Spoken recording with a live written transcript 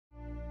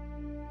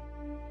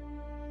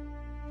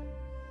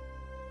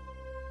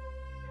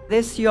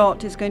This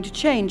yacht is going to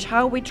change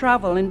how we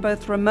travel in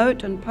both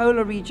remote and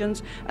polar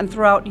regions and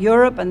throughout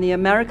Europe and the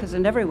Americas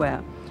and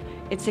everywhere.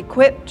 It's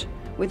equipped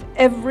with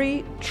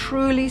every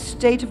truly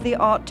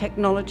state-of-the-art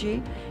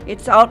technology.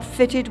 It's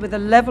outfitted with a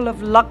level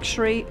of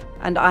luxury,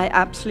 and I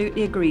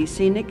absolutely agree,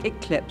 Scenic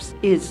Eclipse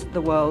is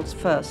the world's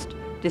first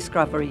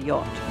discovery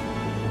yacht.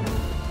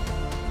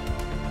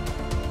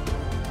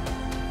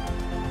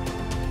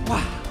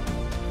 Wow.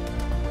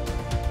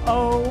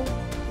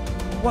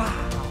 Oh,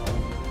 wow.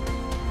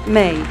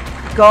 May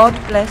God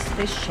bless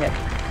this ship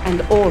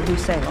and all who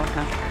sail on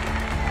her.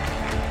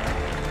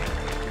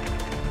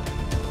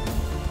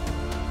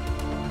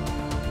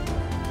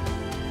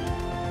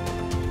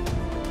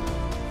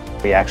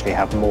 We actually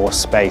have more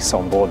space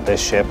on board this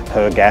ship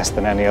per guest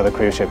than any other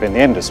cruise ship in the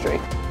industry.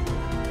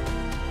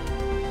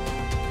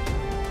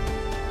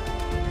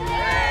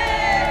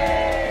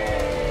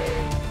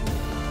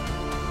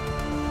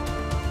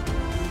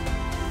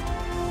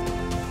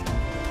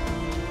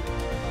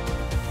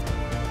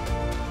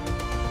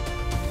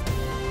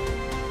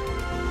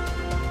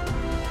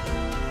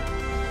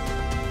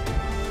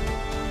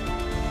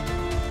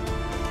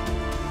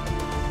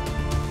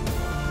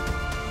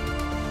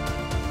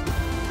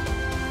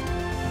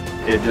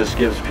 It just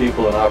gives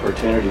people an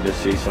opportunity to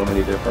see so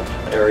many different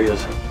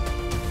areas.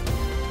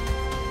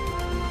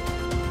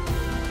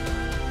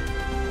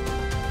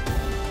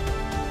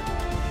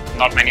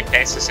 Not many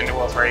places in the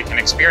world where you can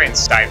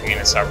experience diving in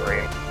a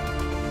submarine.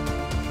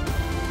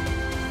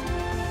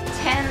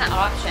 10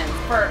 options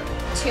for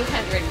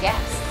 200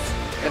 guests.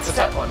 It's a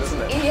tough one,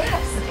 isn't it?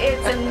 Yes,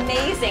 it's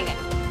amazing.